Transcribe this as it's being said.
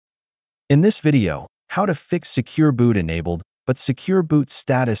In this video, how to fix Secure Boot enabled but Secure Boot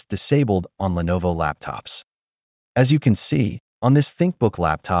status disabled on Lenovo laptops. As you can see, on this ThinkBook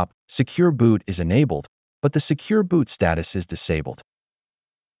laptop, Secure Boot is enabled, but the Secure Boot status is disabled.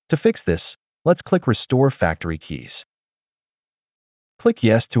 To fix this, let's click Restore Factory Keys. Click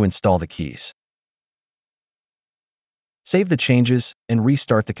Yes to install the keys. Save the changes and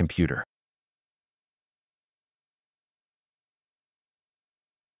restart the computer.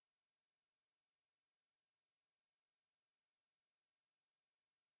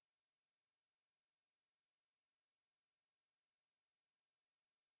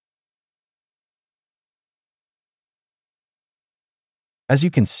 As you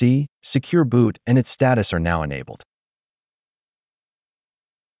can see, Secure Boot and its status are now enabled.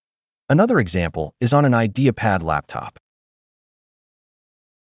 Another example is on an IdeaPad laptop.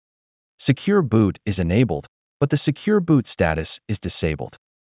 Secure Boot is enabled, but the Secure Boot status is disabled.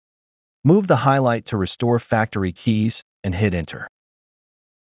 Move the highlight to Restore Factory Keys and hit Enter.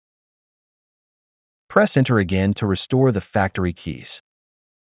 Press Enter again to restore the factory keys.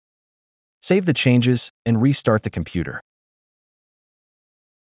 Save the changes and restart the computer.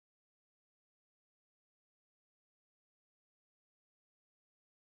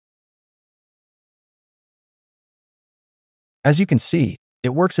 As you can see, it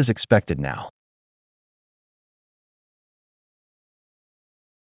works as expected now.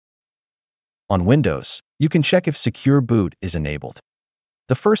 On Windows, you can check if Secure Boot is enabled.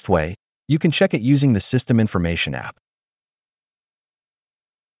 The first way, you can check it using the System Information app.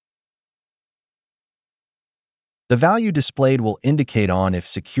 The value displayed will indicate on if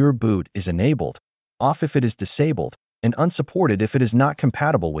Secure Boot is enabled, off if it is disabled, and unsupported if it is not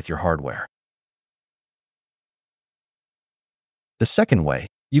compatible with your hardware. The second way,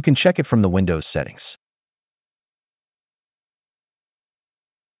 you can check it from the Windows settings.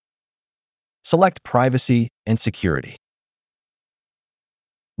 Select Privacy and Security.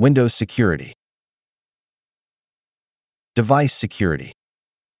 Windows Security. Device Security.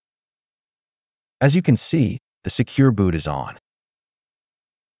 As you can see, the Secure Boot is on.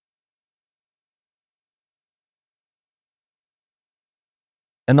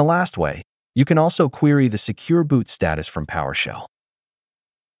 And the last way, you can also query the Secure Boot status from PowerShell.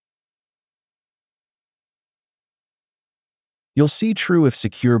 You'll see true if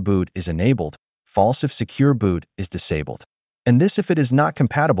Secure Boot is enabled, false if Secure Boot is disabled, and this if it is not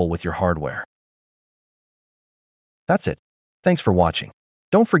compatible with your hardware. That's it. Thanks for watching.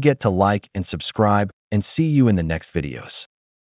 Don't forget to like and subscribe, and see you in the next videos.